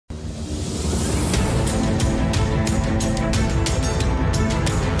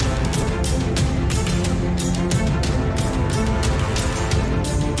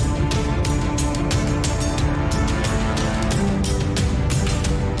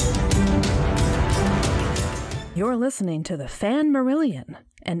You're listening to the Fan Marillion,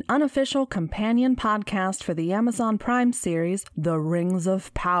 an unofficial companion podcast for the Amazon Prime series, The Rings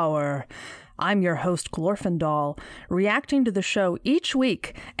of Power. I'm your host, Glorfindoll, reacting to the show each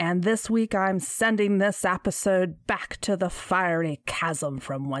week, and this week I'm sending this episode back to the fiery chasm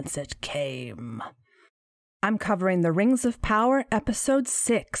from whence it came. I'm covering The Rings of Power, Episode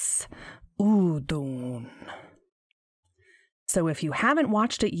 6, Udûn. So if you haven't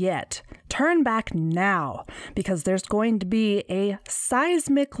watched it yet, turn back now, because there's going to be a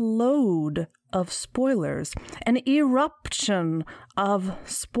seismic load of spoilers, an eruption of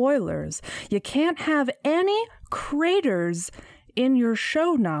spoilers. You can't have any craters in your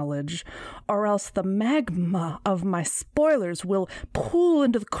show knowledge, or else the magma of my spoilers will pool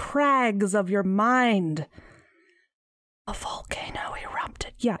into the crags of your mind. A volcano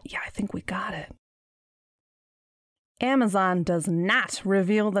erupted. Yeah, I think we got it. Amazon does not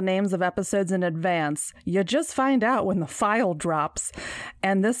reveal the names of episodes in advance. You just find out when the file drops.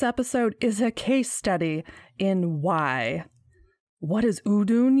 And this episode is a case study in why. What is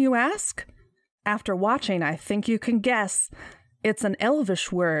Udûn, you ask? After watching, I think you can guess. It's an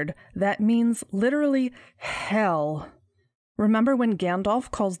Elvish word that means literally hell. Remember when Gandalf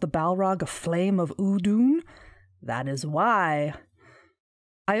calls the Balrog a flame of Udûn? That is why.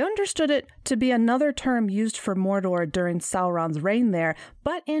 I understood it to be another term used for Mordor during Sauron's reign there,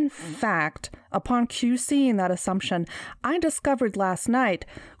 but in fact, upon QCing that assumption, I discovered last night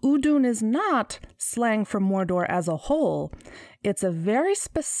Udûn is not slang for Mordor as a whole. It's a very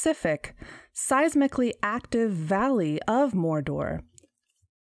specific, seismically active valley of Mordor.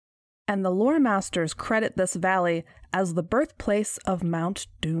 And the lore masters credit this valley as the birthplace of Mount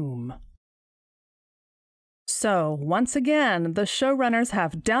Doom. So, once again, the showrunners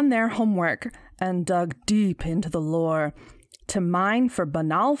have done their homework and dug deep into the lore to mine for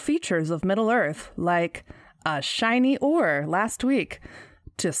banal features of Middle-earth, like a shiny ore last week,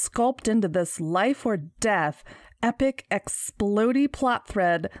 to sculpt into this life-or-death, epic, explodey plot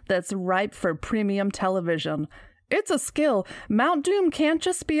thread that's ripe for premium television. It's a skill. Mount Doom can't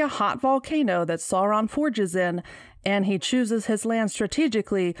just be a hot volcano that Sauron forges in, and he chooses his land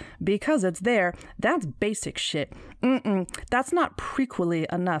strategically because it's there. That's basic shit. That's not prequely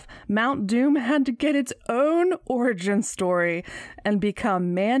enough. Mount Doom had to get its own origin story and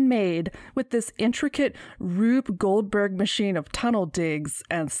become man-made with this intricate Rube Goldberg machine of tunnel digs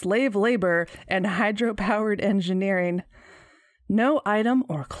and slave labor and hydro-powered engineering. No item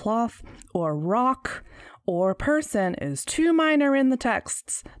or cloth or rock or person is too minor in the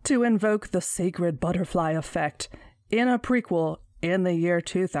texts to invoke the sacred butterfly effect in a prequel in the year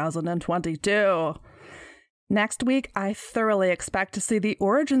 2022. Next week, I thoroughly expect to see the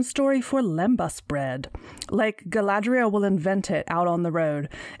origin story for lembas bread. Like, Galadriel will invent it out on the road,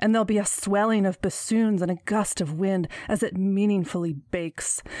 and there'll be a swelling of bassoons and a gust of wind as it meaningfully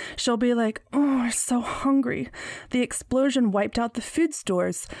bakes. She'll be like, "Oh, I'm so hungry. The explosion wiped out the food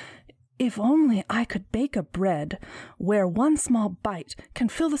stores. If only I could bake a bread where one small bite can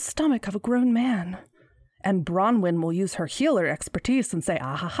fill the stomach of a grown man." And Bronwyn will use her healer expertise and say,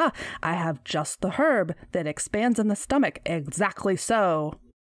 "Ahaha, I have just the herb that expands in the stomach." Exactly so.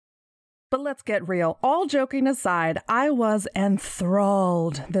 But let's get real. All joking aside, I was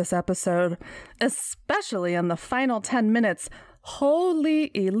enthralled this episode, especially in the final 10 minutes. Holy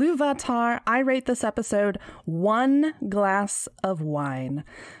Iluvatar, I rate this episode 1 glass of wine,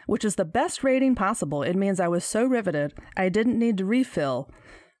 which is the best rating possible. It means I was so riveted, I didn't need to refill.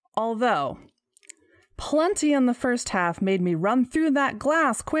 Although, plenty in the first half made me run through that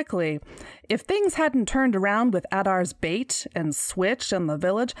glass quickly. If things hadn't turned around with Adar's bait and switch in the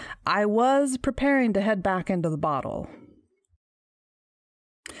village, I was preparing to head back into the bottle.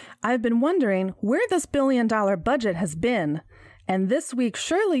 I've been wondering where this billion-dollar budget has been, and this week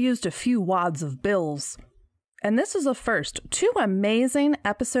surely used a few wads of bills. And this is a first. 2 amazing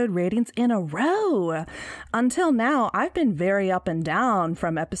episode ratings in a row. Until now, I've been very up and down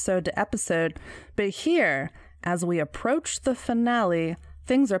from episode to episode, but here, as we approach the finale,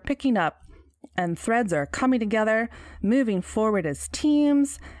 things are picking up and threads are coming together, moving forward as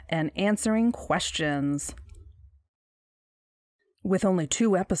teams and answering questions. With only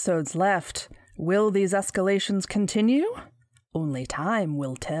 2 episodes left, will these escalations continue? Only time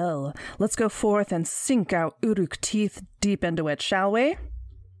will tell. Let's go forth and sink our Uruk teeth deep into it, shall we?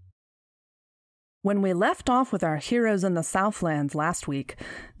 When we left off with our heroes in the Southlands last week,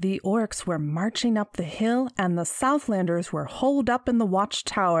 the orcs were marching up the hill and the Southlanders were holed up in the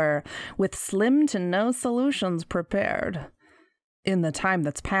watchtower with slim to no solutions prepared. In the time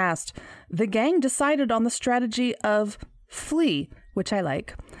that's passed, the gang decided on the strategy of flee, which I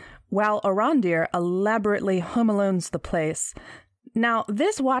like, while Arondir elaborately home alones the place. Now,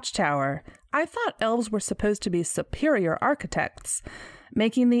 this watchtower, I thought elves were supposed to be superior architects,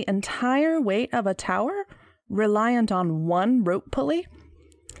 making the entire weight of a tower reliant on one rope pulley.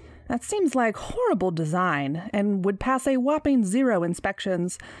 That seems like horrible design and would pass a whopping 0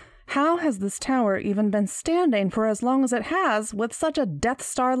 inspections. How has this tower even been standing for as long as it has with such a Death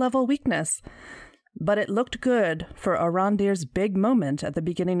Star level weakness? But it looked good for Arondir's big moment at the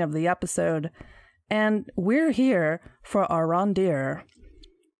beginning of the episode, and we're here for Arondir.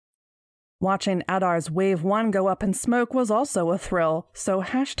 Watching Adar's Wave 1 go up in smoke was also a thrill, so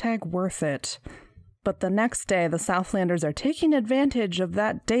 #worth it. But the next day, the Southlanders are taking advantage of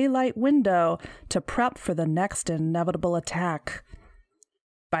that daylight window to prep for the next inevitable attack.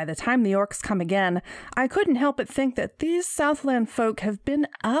 By the time the orcs come again, I couldn't help but think that these Southland folk have been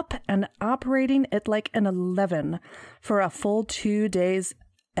up and operating at like an 11 for a full 2 days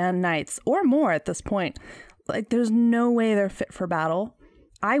and nights, or more at this point. Like, there's no way they're fit for battle.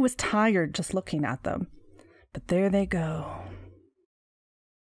 I was tired just looking at them. But there they go.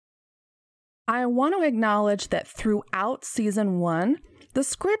 I want to acknowledge that throughout Season 1, the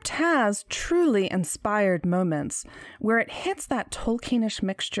script has truly inspired moments where it hits that Tolkienish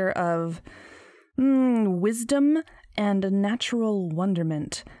mixture of wisdom and natural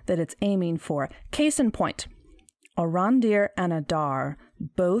wonderment that it's aiming for. Case in point, Arondir and Adar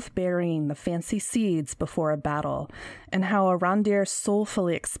both burying the fancy seeds before a battle, and how Arondir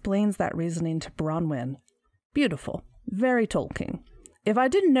soulfully explains that reasoning to Bronwyn. Beautiful. Very Tolkien. If I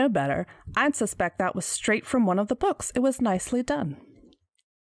didn't know better, I'd suspect that was straight from one of the books. It was nicely done.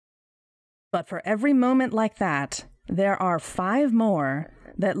 But for every moment like that, there are 5 more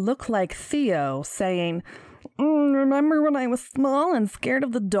that look like Theo saying, remember when I was small and scared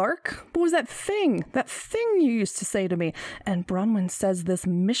of the dark? What was that thing? That thing you used to say to me? And Bronwyn says this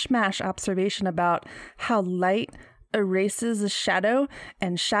mishmash observation about how light erases a shadow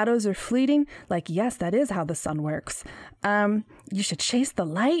and shadows are fleeting. Like, yes, that is how the sun works. You should chase the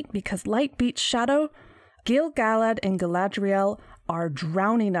light because light beats shadow. Gil-galad and Galadriel are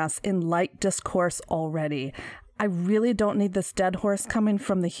drowning us in light discourse already. I really don't need this dead horse coming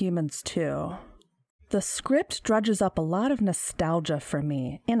from the humans too. The script drudges up a lot of nostalgia for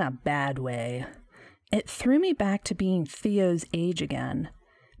me, in a bad way. It threw me back to being Theo's age again,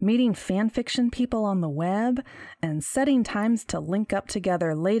 meeting fanfiction people on the web, and setting times to link up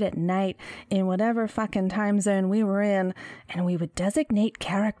together late at night in whatever fucking time zone we were in, and we would designate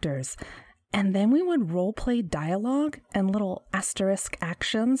characters. And then we would roleplay dialogue and little asterisk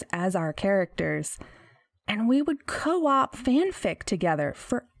actions as our characters. And we would co-op fanfic together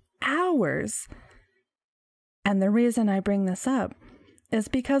for hours. And the reason I bring this up is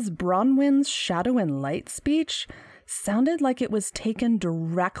because Bronwyn's Shadow and Light speech sounded like it was taken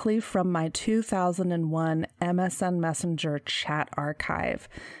directly from my 2001 MSN Messenger chat archive.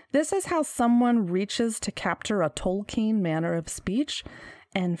 This is how someone reaches to capture a Tolkien manner of speech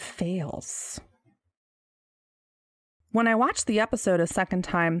and fails. When I watched the episode a second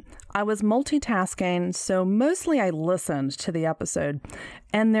time, I was multitasking, so mostly I listened to the episode,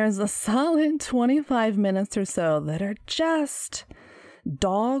 and there's a solid 25 minutes or so that are just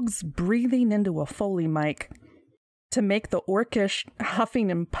dogs breathing into a Foley mic to make the orcish huffing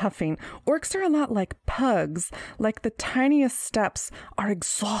and puffing. Orcs are a lot like pugs, like the tiniest steps are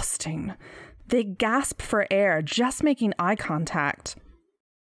exhausting. They gasp for air just making eye contact.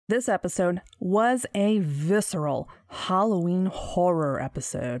 This episode was a visceral Halloween horror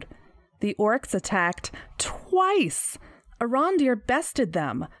episode. The orcs attacked twice. Arondir bested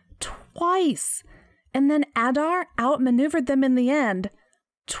them twice. And then Adar outmaneuvered them in the end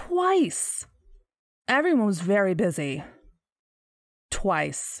twice. Everyone was very busy.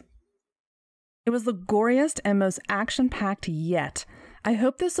 Twice. It was the goriest and most action-packed yet. I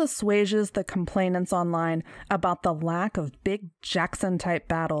hope this assuages the complainants online about the lack of big Jackson-type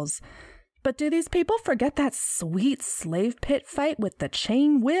battles. But do these people forget that sweet slave pit fight with the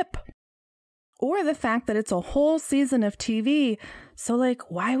chain whip? Or the fact that it's a whole season of TV, so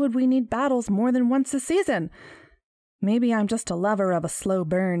why would we need battles more than once a season? Maybe I'm just a lover of a slow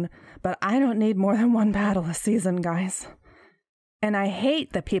burn, but I don't need more than one battle a season, guys. And I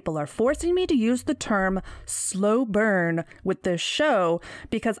hate that people are forcing me to use the term slow burn with this show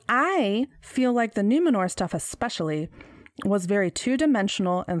because I feel like the Numenor stuff especially was very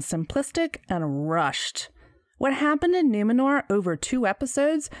two-dimensional and simplistic and rushed. What happened in Numenor over 2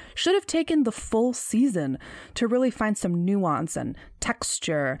 episodes should have taken the full season to really find some nuance and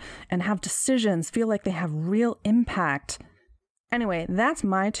texture and have decisions feel like they have real impact. Anyway, that's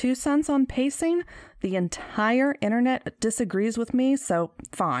my 2 cents on pacing. The entire internet disagrees with me, so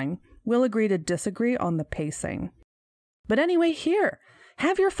fine. we'll agree to disagree on the pacing. But anyway, here,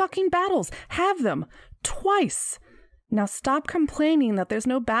 have your fucking battles. Have them. Twice. Now stop complaining that there's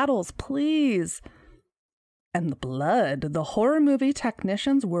no battles, please. And the blood. The horror movie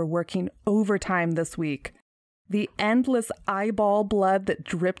technicians were working overtime this week. The endless eyeball blood that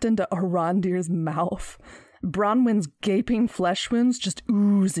dripped into Arondir's mouth. Bronwyn's gaping flesh wounds just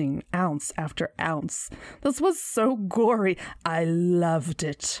oozing ounce after ounce. This was so gory. I loved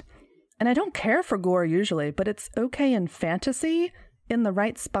it. And I don't care for gore usually, but it's okay in fantasy, in the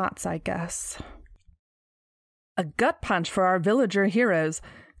right spots, I guess. A gut punch for our villager heroes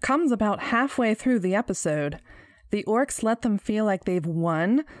comes about halfway through the episode. The orcs let them feel like they've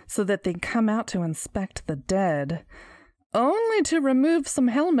won so that they come out to inspect the dead, only to remove some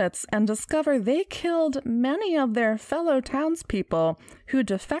helmets and discover they killed many of their fellow townspeople who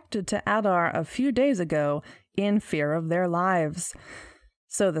defected to Adar a few days ago in fear of their lives.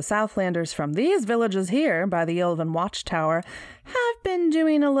 So the Southlanders from these villages here by the Elven Watchtower have been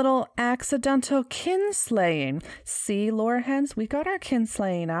doing a little accidental kinslaying. See, loreheads, we got our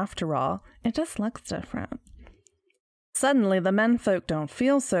kinslaying after all. It just looks different. Suddenly, the menfolk don't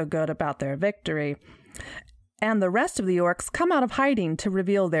feel so good about their victory, and the rest of the orcs come out of hiding to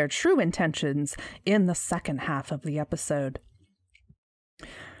reveal their true intentions in the second half of the episode.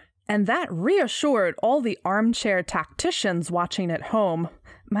 And that reassured all the armchair tacticians watching at home,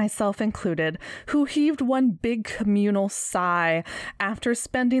 myself included, who heaved one big communal sigh after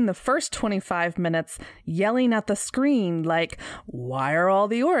spending the first 25 minutes yelling at the screen like, why are all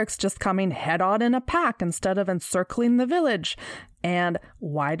the orcs just coming head-on in a pack instead of encircling the village? And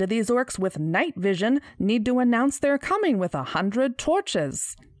why do these orcs with night vision need to announce they're coming with 100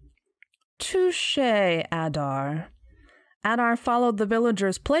 torches? Touché, Adar. Adar followed the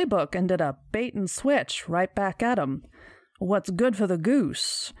villagers' playbook and did a bait and switch right back at him. What's good for the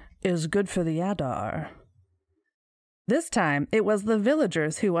goose is good for the Adar. This time, it was the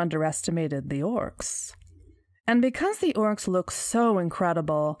villagers who underestimated the orcs. And because the orcs look so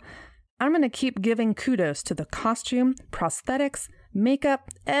incredible, I'm going to keep giving kudos to the costume, prosthetics, makeup,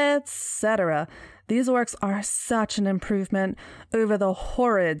 etc. These orcs are such an improvement over the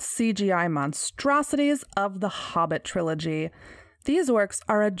horrid CGI monstrosities of the Hobbit trilogy. These orcs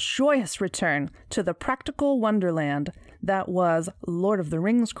are a joyous return to the practical wonderland that was Lord of the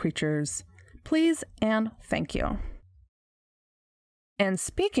Rings creatures. Please and thank you. And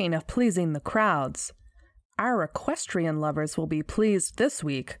speaking of pleasing the crowds, our equestrian lovers will be pleased this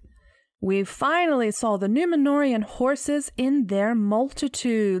week. We finally saw the Númenórean horses in their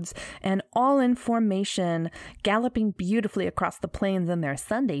multitudes and all in formation, galloping beautifully across the plains in their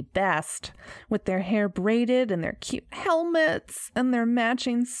Sunday best, with their hair braided and their cute helmets and their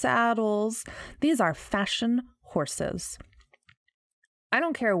matching saddles. These are fashion horses. I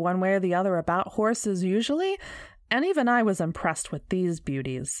don't care one way or the other about horses usually, and even I was impressed with these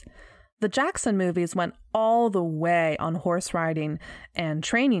beauties. The Jackson movies went all the way on horse riding and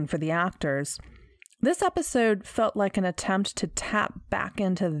training for the actors. This episode felt like an attempt to tap back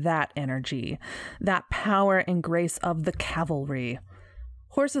into that energy, that power and grace of the cavalry.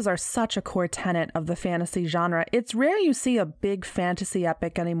 Horses are such a core tenet of the fantasy genre. It's rare you see a big fantasy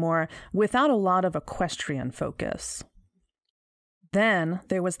epic anymore without a lot of equestrian focus. Then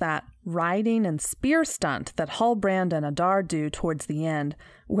there was that riding and spear stunt that Halbrand and Adar do towards the end,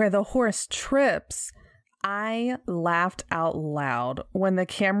 where the horse trips. I laughed out loud when the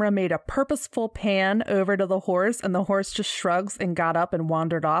camera made a purposeful pan over to the horse and the horse just shrugs and got up and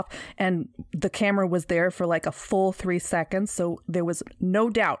wandered off, and the camera was there for like a full 3 seconds, so there was no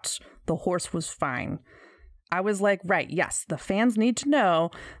doubt the horse was fine. I was like, right, yes, the fans need to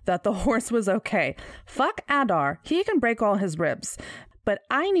know that the horse was okay. Fuck Adar, he can break all his ribs, but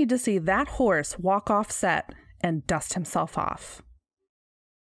I need to see that horse walk off set and dust himself off.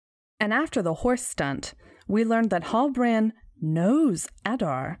 And after the horse stunt, we learned that Halbrand knows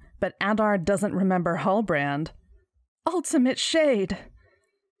Adar, but Adar doesn't remember Halbrand. Ultimate shade!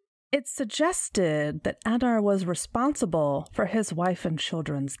 It suggested that Adar was responsible for his wife and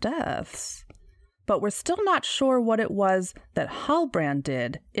children's deaths. But we're still not sure what it was that Halbrand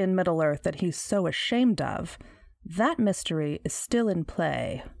did in Middle-earth that he's so ashamed of. That mystery is still in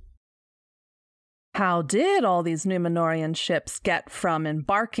play. How did all these Númenórean ships get from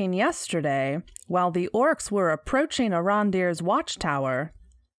embarking yesterday, while the orcs were approaching Arondir's watchtower,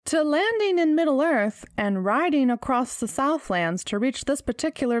 to landing in Middle-earth and riding across the Southlands to reach this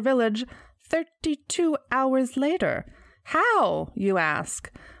particular village 32 hours later? How, you ask?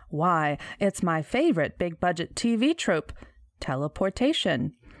 Why, it's my favorite big-budget TV trope,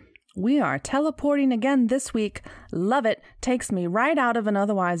 teleportation. We are teleporting again this week. Love it. Takes me right out of an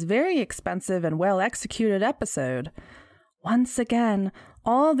otherwise very expensive and well-executed episode. Once again,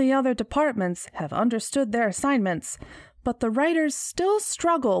 all the other departments have understood their assignments, but the writers still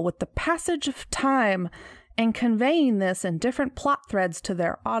struggle with the passage of time and conveying this in different plot threads to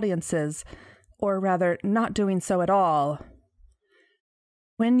their audiences, or rather, not doing so at all.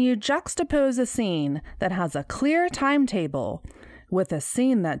 When you juxtapose a scene that has a clear timetable with a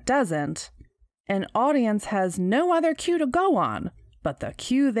scene that doesn't, an audience has no other cue to go on but the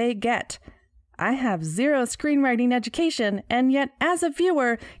cue they get. I have zero screenwriting education, and yet as a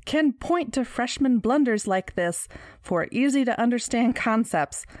viewer can point to freshman blunders like this for easy-to-understand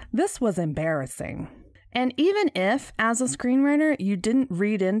concepts. This was embarrassing. And even if, as a screenwriter, you didn't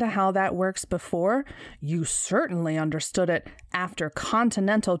read into how that works before, you certainly understood it after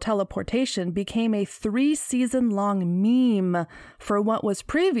continental teleportation became a 3-season-long meme for what was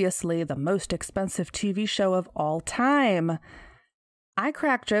previously the most expensive TV show of all time. I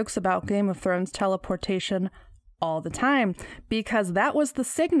crack jokes about Game of Thrones teleportation all the time because that was the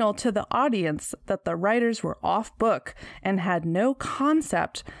signal to the audience that the writers were off book and had no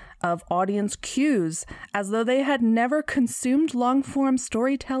concept of audience cues, as though they had never consumed long-form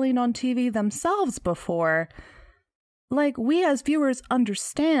storytelling on TV themselves before. Like, we as viewers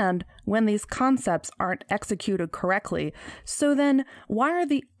understand when these concepts aren't executed correctly, so then why are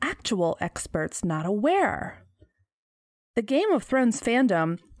the actual experts not aware? The Game of Thrones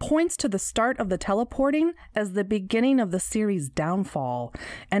fandom points to the start of the teleporting as the beginning of the series' downfall,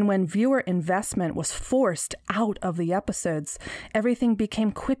 and when viewer investment was forced out of the episodes, everything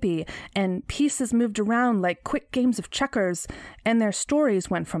became quippy, and pieces moved around like quick games of checkers, and their stories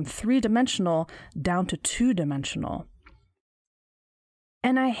went from 3-dimensional down to 2-dimensional.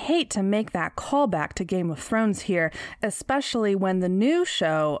 And I hate to make that callback to Game of Thrones here, especially when the new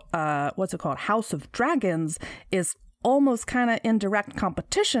show, House of Dragons, is almost kind of in direct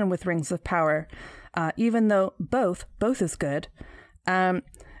competition with Rings of Power, even though both is good.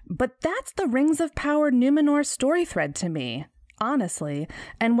 But that's the Rings of Power Numenor story thread to me, honestly.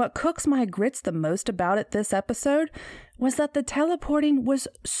 And what cooks my grits the most about it this episode was that the teleporting was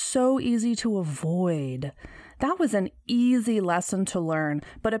so easy to avoid. That was an easy lesson to learn,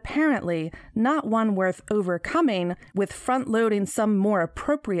 but apparently not one worth overcoming with front-loading some more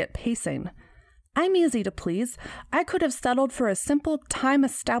appropriate pacing. I'm easy to please. I could have settled for a simple time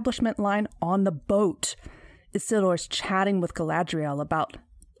establishment line on the boat. Isildur's chatting with Galadriel about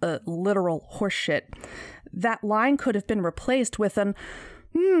literal horseshit. That line could have been replaced with an,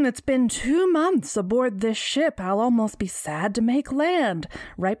 it's been 2 months aboard this ship. I'll almost be sad to make land,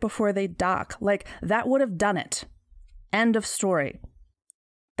 right before they dock. Like, that would have done it. End of story.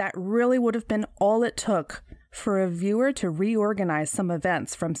 That really would have been all it took for a viewer to reorganize some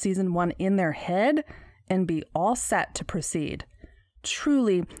events from season 1 in their head and be all set to proceed.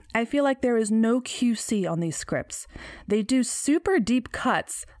 Truly, I feel like there is no QC on these scripts. They do super deep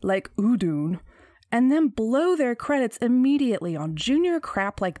cuts like Udûn and then blow their credits immediately on junior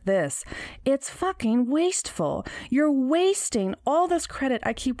crap like this. It's fucking wasteful. You're wasting all this credit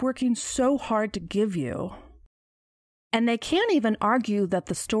I keep working so hard to give you. And they can't even argue that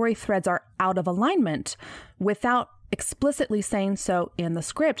the story threads are out of alignment without explicitly saying so in the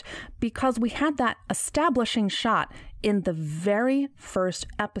script, because we had that establishing shot in the very first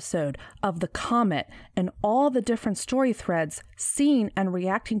episode of the comet and all the different story threads, seeing and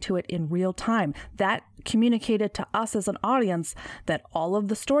reacting to it in real time. That communicated to us as an audience that all of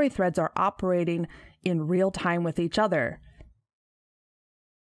the story threads are operating in real time with each other.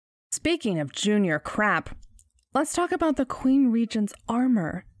 Speaking of junior crap, let's talk about the Queen Regent's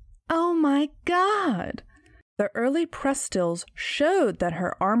armor. Oh my god! The early press stills showed that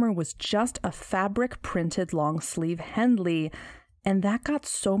her armor was just a fabric-printed long-sleeve Henley, and that got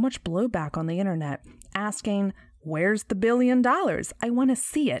so much blowback on the internet, asking, where's the $1 billion? I want to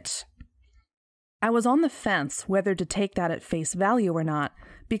see it. I was on the fence whether to take that at face value or not,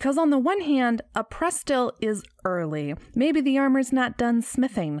 because on the one hand, a press still is early. Maybe the armor's not done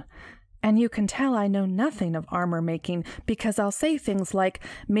smithing. And you can tell I know nothing of armor making because I'll say things like,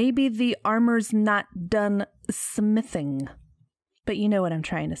 maybe the armor's not done smithing. But you know what I'm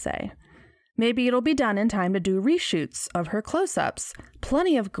trying to say. Maybe it'll be done in time to do reshoots of her close-ups.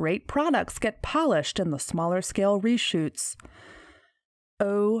 Plenty of great products get polished in the smaller scale reshoots.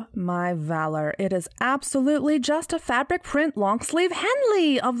 Oh my valor, it is absolutely just a fabric print long sleeve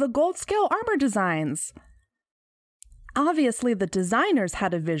Henley of the gold scale armor designs. Obviously, the designers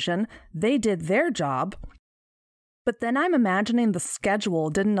had a vision. They did their job. But then I'm imagining the schedule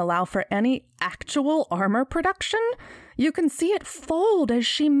didn't allow for any actual armor production. You can see it fold as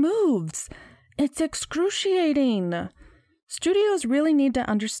she moves. It's excruciating. Studios really need to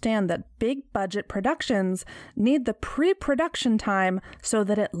understand that big-budget productions need the pre-production time so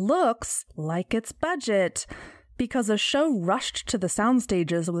that it looks like it's budget. Because a show rushed to the sound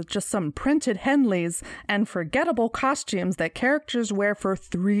stages with just some printed Henleys and forgettable costumes that characters wear for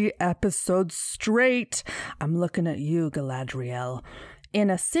 3 episodes straight. I'm looking at you, Galadriel. In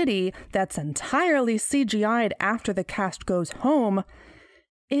a city that's entirely CGI'd after the cast goes home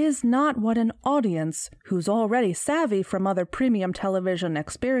is not what an audience who's already savvy from other premium television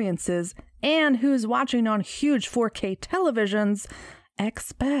experiences and who's watching on huge 4K televisions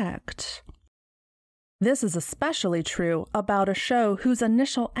expect. This is especially true about a show whose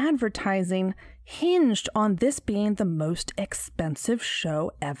initial advertising hinged on this being the most expensive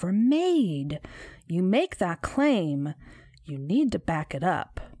show ever made. You make that claim, you need to back it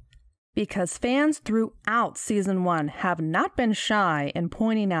up. Because fans throughout Season 1 have not been shy in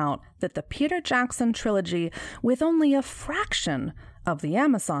pointing out that the Peter Jackson trilogy, with only a fraction of the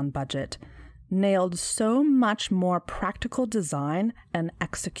Amazon budget, nailed so much more practical design and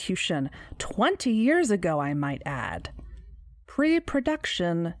execution 20 years ago, I might add.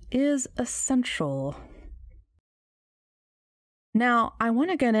 Pre-production is essential. Now, I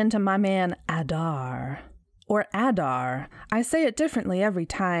want to get into my man Adar. Or Adar. I say it differently every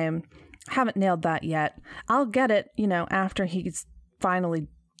time. Haven't nailed that yet. I'll get it, after he's finally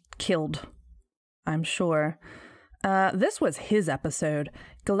killed, I'm sure. This was his episode.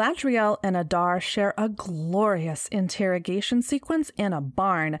 Galadriel and Adar share a glorious interrogation sequence in a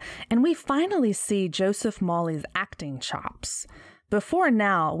barn, and we finally see Joseph Mawley's acting chops. Before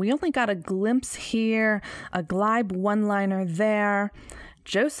now, we only got a glimpse here, a glib one-liner there.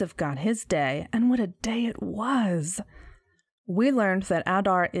 Joseph got his day, and what a day it was. We learned that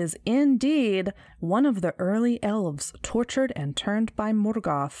Adar is indeed one of the early elves tortured and turned by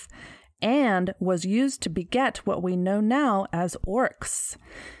Morgoth, and was used to beget what we know now as orcs,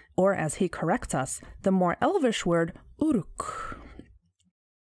 or as he corrects us, the more elvish word uruk.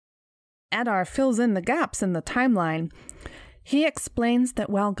 Adar fills in the gaps in the timeline. He explains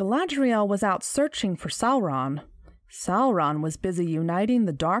that while Galadriel was out searching for Sauron, Sauron was busy uniting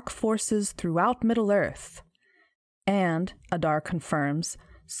the dark forces throughout Middle-earth. And, Adar confirms,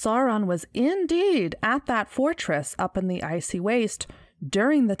 Sauron was indeed at that fortress up in the icy waste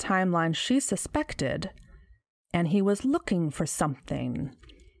during the timeline she suspected, and he was looking for something.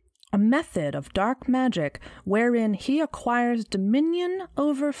 A method of dark magic wherein he acquires dominion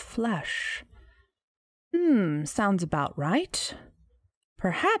over flesh. Sounds about right.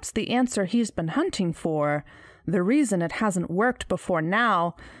 Perhaps the answer he's been hunting for, the reason it hasn't worked before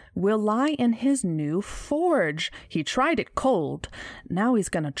now, will lie in his new forge. He tried it cold. Now he's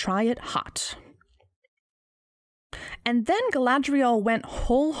going to try it hot. And then Galadriel went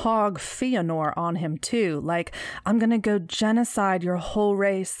whole hog Fëanor on him too, like, I'm gonna go genocide your whole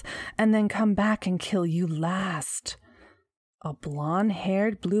race and then come back and kill you last. A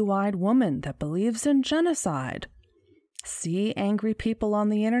blonde-haired, blue-eyed woman that believes in genocide. See, angry people on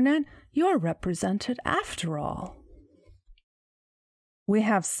the internet? You're represented after all. We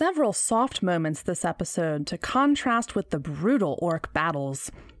have several soft moments this episode to contrast with the brutal orc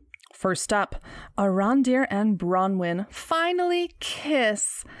battles. First up, Arondir and Bronwyn finally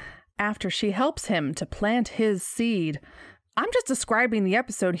kiss after she helps him to plant his seed. I'm just describing the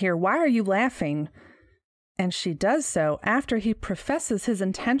episode here. Why are you laughing? And she does so after he professes his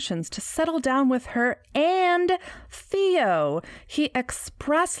intentions to settle down with her and Theo. He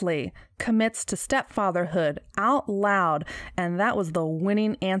expressly commits to stepfatherhood out loud, and that was the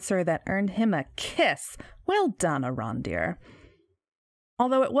winning answer that earned him a kiss. Well done, Arondir.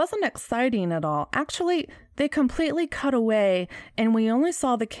 Although it wasn't exciting at all, actually, they completely cut away and we only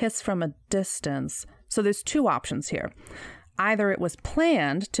saw the kiss from a distance. So there's 2 options here. Either it was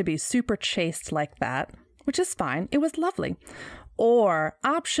planned to be super chaste like that, which is fine, it was lovely. Or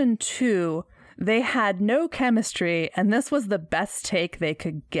option 2, they had no chemistry and this was the best take they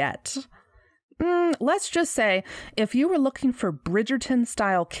could get. Let's just say, if you were looking for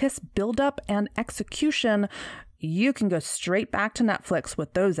Bridgerton-style kiss buildup and execution, you can go straight back to Netflix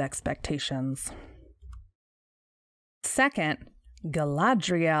with those expectations. Second,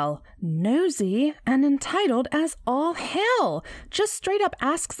 Galadriel, nosy and entitled as all hell, just straight up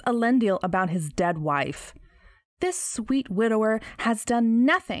asks Elendil about his dead wife. This sweet widower has done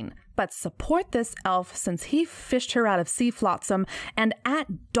nothing but support this elf since he fished her out of Sea Flotsam, and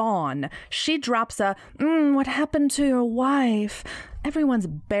at dawn, she drops a, what happened to your wife? Everyone's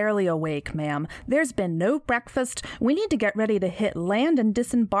barely awake, ma'am. There's been no breakfast. We need to get ready to hit land and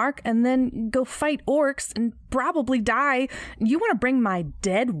disembark and then go fight orcs and probably die. You want to bring my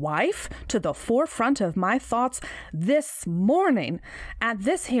dead wife to the forefront of my thoughts this morning at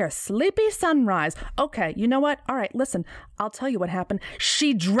this here sleepy sunrise? Okay, you know what? All right, listen, I'll tell you what happened.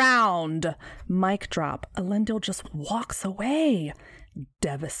 She drowned. Mic drop. Elendil just walks away.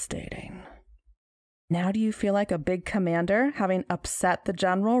 Devastating. Now do you feel like a big commander, having upset the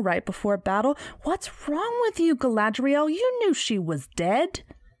general right before battle? What's wrong with you, Galadriel? You knew she was dead.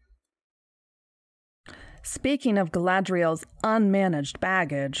 Speaking of Galadriel's unmanaged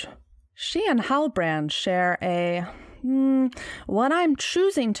baggage, she and Halbrand share what I'm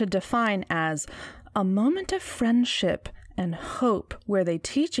choosing to define as a moment of friendship and hope where they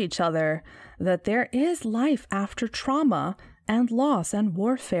teach each other that there is life after trauma and loss and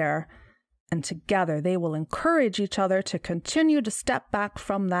warfare. And together they will encourage each other to continue to step back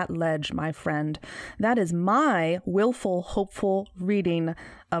from that ledge, my friend. That is my willful, hopeful reading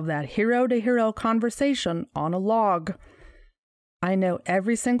of that hero-to-hero conversation on a log. I know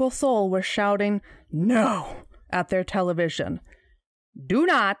every single soul was shouting, "No!" at their television. Do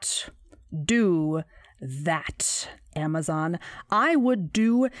not do that, Amazon. I would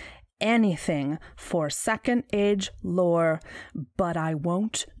do anything for Second Age lore, but I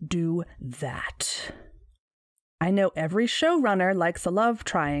won't do that. I know every showrunner likes a love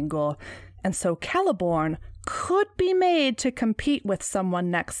triangle, and so Celeborn could be made to compete with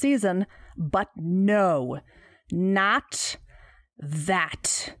someone next season, but no, not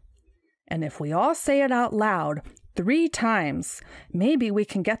that. And if we all say it out loud 3 times, maybe we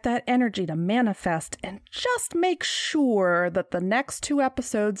can get that energy to manifest and just make sure that the next 2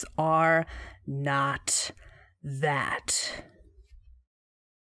 episodes are not that.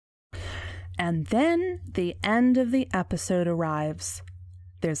 And then the end of the episode arrives.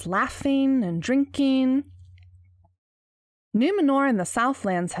 There's laughing and drinking. Numenor and the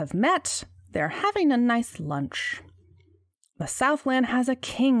Southlands have met. They're having a nice lunch. The Southland has a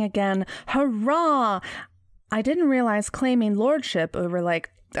king again. Hurrah! I didn't realize claiming lordship over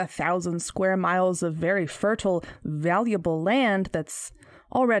 1,000 square miles of very fertile, valuable land that's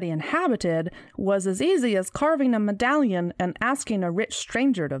already inhabited was as easy as carving a medallion and asking a rich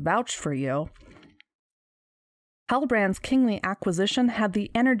stranger to vouch for you. Halbrand's kingly acquisition had the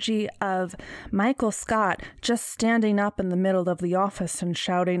energy of Michael Scott just standing up in the middle of the office and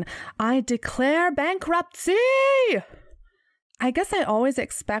shouting, "I declare bankruptcy!" I guess I always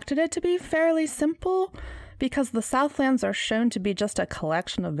expected it to be fairly simple, because the Southlands are shown to be just a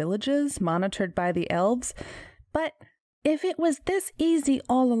collection of villages monitored by the elves. But if it was this easy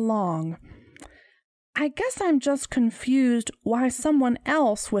all along, I guess I'm just confused why someone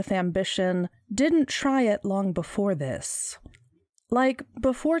else with ambition didn't try it long before this.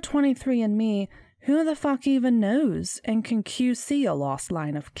 Before 23andMe, who the fuck even knows and can QC a lost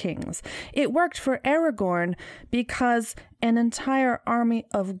line of kings? It worked for Aragorn because an entire army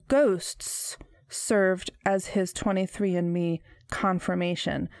of ghosts served as his 23andMe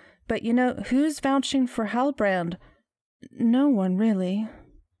confirmation. But who's vouching for Halbrand? No one, really.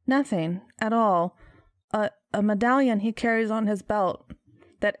 Nothing at all. A medallion he carries on his belt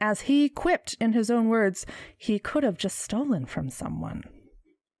that, as he quipped in his own words, he could have just stolen from someone.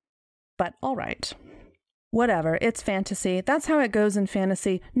 But all right. Whatever, it's fantasy. That's how it goes in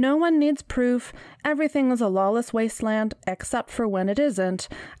fantasy. No one needs proof. Everything is a lawless wasteland, except for when it isn't,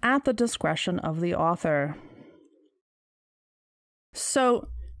 at the discretion of the author. So,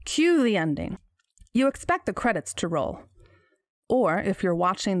 cue the ending. You expect the credits to roll. Or, if you're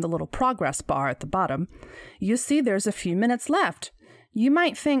watching the little progress bar at the bottom, you see there's a few minutes left. You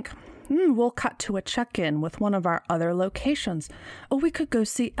might think, we'll cut to a check-in with one of our other locations. Or we could go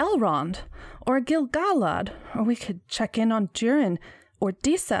see Elrond, or Gil-galad, or we could check in on Durin, or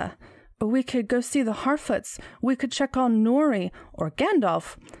Disa, or we could go see the Harfoots. We could check on Nori, or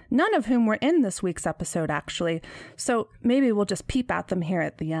Gandalf, none of whom were in this week's episode, actually. So maybe we'll just peep at them here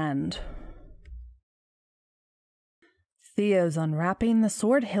at the end. Theo's unwrapping the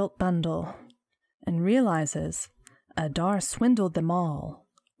sword hilt bundle and realizes Adar swindled them all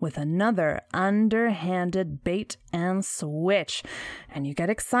with another underhanded bait and switch, and you get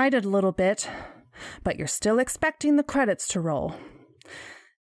excited a little bit, but you're still expecting the credits to roll.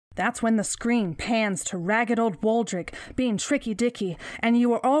 That's when the screen pans to ragged old Waldrick being tricky-dicky, and you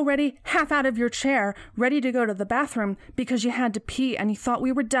were already half out of your chair, ready to go to the bathroom because you had to pee and you thought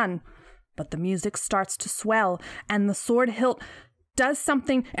we were done. But the music starts to swell, and the sword hilt does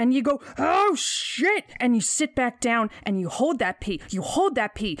something and you go, oh shit, and you sit back down and you hold that pee. You hold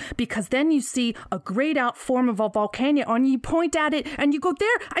that pee because then you see a grayed out form of a volcano and you point at it and you go, there,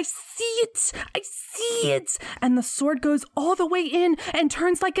 I see it. I see it. And the sword goes all the way in and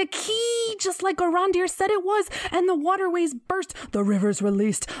turns like a key, just like Arondir said it was. And the waterways burst. The rivers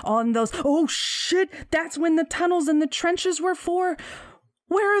released on those. Oh shit, that's when the tunnels and the trenches were for.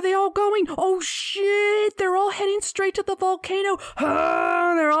 Where are they all going? Oh shit, they're all heading straight to the volcano.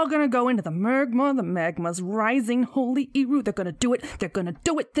 Ah, they're all gonna go into the magma. The magma's rising. Holy Eru, they're gonna do it. They're gonna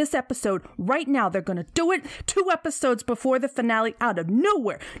do it this episode right now. They're gonna do it 2 episodes before the finale out of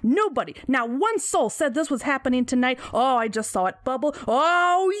nowhere. Nobody, not one soul said this was happening tonight. Oh, I just saw it bubble.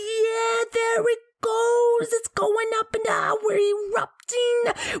 Oh yeah, there it goes. It's going up and out. We're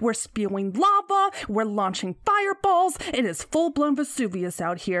erupting. We're spewing lava. We're launching fireballs. It is full-blown Vesuvius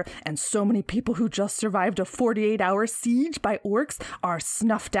out here. And so many people who just survived a 48-hour siege by orcs are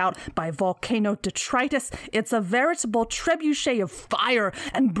snuffed out by volcano detritus. It's a veritable trebuchet of fire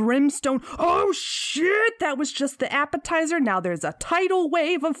and brimstone. Oh shit, that was just the appetizer. Now there's a tidal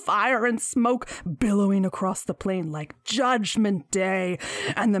wave of fire and smoke billowing across the plain like Judgment Day.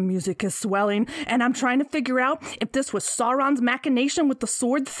 And the music is swelling. And I'm trying to figure out if this was Sauron's machination with the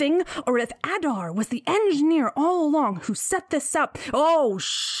sword thing, or if Adar was the engineer all along who set this up. Oh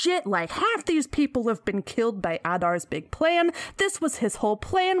shit, like half these people have been killed by Adar's big plan. This was his whole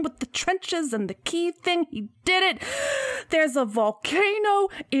plan with the trenches and the key thing. He did it. There's a volcano.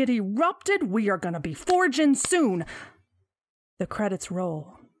 It erupted. We are gonna be forging soon. The credits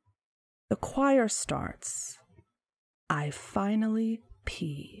roll. The choir starts. I finally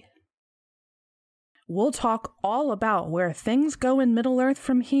pee. We'll talk all about where things go in Middle-earth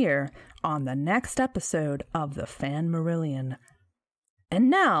from here on the next episode of the Fan Marillion. And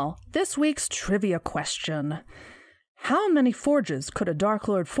now, this week's trivia question. How many forges could a Dark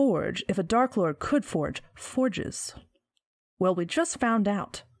Lord forge if a Dark Lord could forge forges? Well, we just found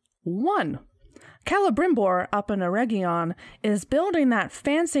out. 1. Celebrimbor up in Eregion is building that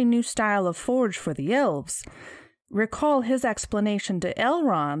fancy new style of forge for the elves. Recall his explanation to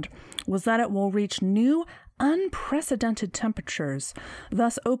Elrond was that it will reach new, unprecedented temperatures,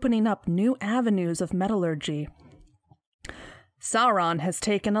 thus opening up new avenues of metallurgy. Sauron has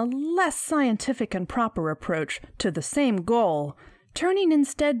taken a less scientific and proper approach to the same goal, turning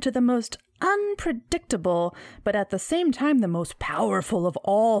instead to the most unpredictable, but at the same time the most powerful of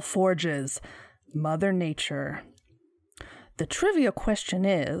all forges, Mother Nature. The trivia question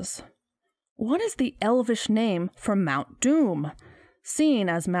is, what is the Elvish name for Mount Doom, seeing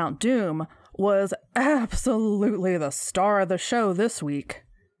as Mount Doom was absolutely the star of the show this week?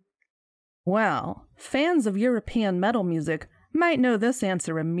 Well, fans of European metal music might know this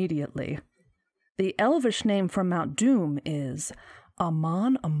answer immediately. The Elvish name for Mount Doom is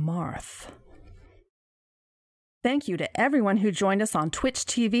Amon Amarth. Thank you to everyone who joined us on Twitch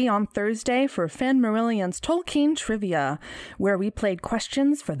TV on Thursday for Fan Marillion's Tolkien Trivia, where we played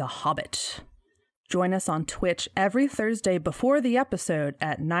questions for The Hobbit. Join us on Twitch every Thursday before the episode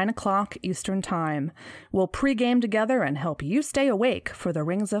at 9 o'clock Eastern Time. We'll pregame together and help you stay awake for the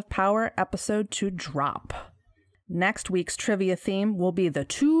Rings of Power episode to drop. Next week's trivia theme will be the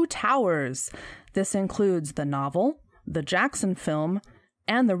Two Towers. This includes the novel, the Jackson film,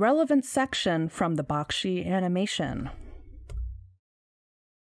 and the relevant section from the Bakshi animation.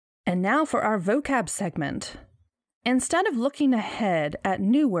 And now for our vocab segment. Instead of looking ahead at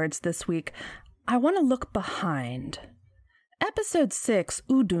new words this week, I want to look behind. Episode 6,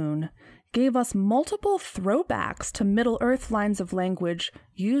 Udûn, gave us multiple throwbacks to Middle-earth lines of language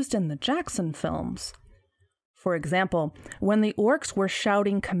used in the Jackson films. For example, when the orcs were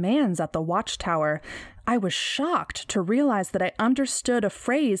shouting commands at the watchtower, I was shocked to realize that I understood a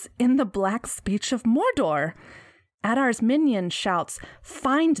phrase in the Black Speech of Mordor. Adar's minion shouts,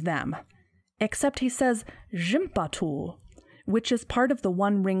 "Find them," except he says, "Jimpatu," which is part of the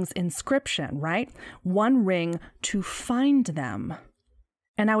One Ring's inscription, right? One ring to find them.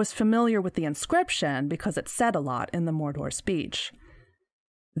 And I was familiar with the inscription because it said a lot in the Mordor speech.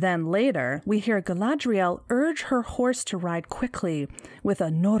 Then later, we hear Galadriel urge her horse to ride quickly with a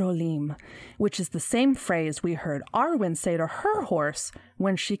Norolim, which is the same phrase we heard Arwen say to her horse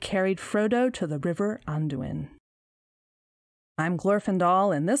when she carried Frodo to the river Anduin. I'm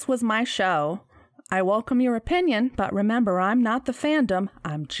Glorfindoll, and this was my show. I welcome your opinion, but remember, I'm not the fandom,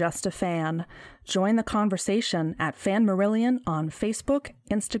 I'm just a fan. Join the conversation at Fan Marillion on Facebook,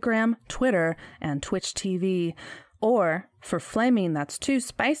 Instagram, Twitter, and Twitch TV. Or, for flaming that's too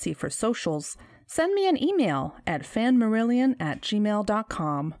spicy for socials, send me an email at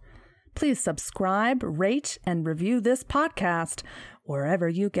fanmarillion@gmail.com. Please subscribe, rate, and review this podcast wherever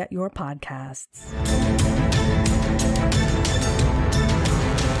you get your podcasts.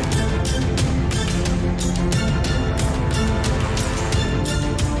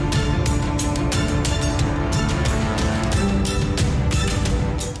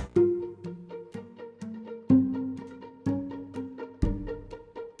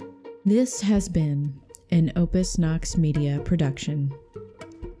 This has been an Opus Nox Media production.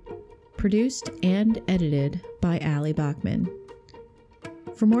 Produced and edited by Ali Bachman.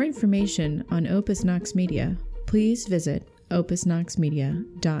 For more information on Opus Nox Media, please visit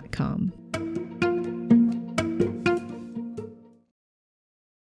opusnoxmedia.com.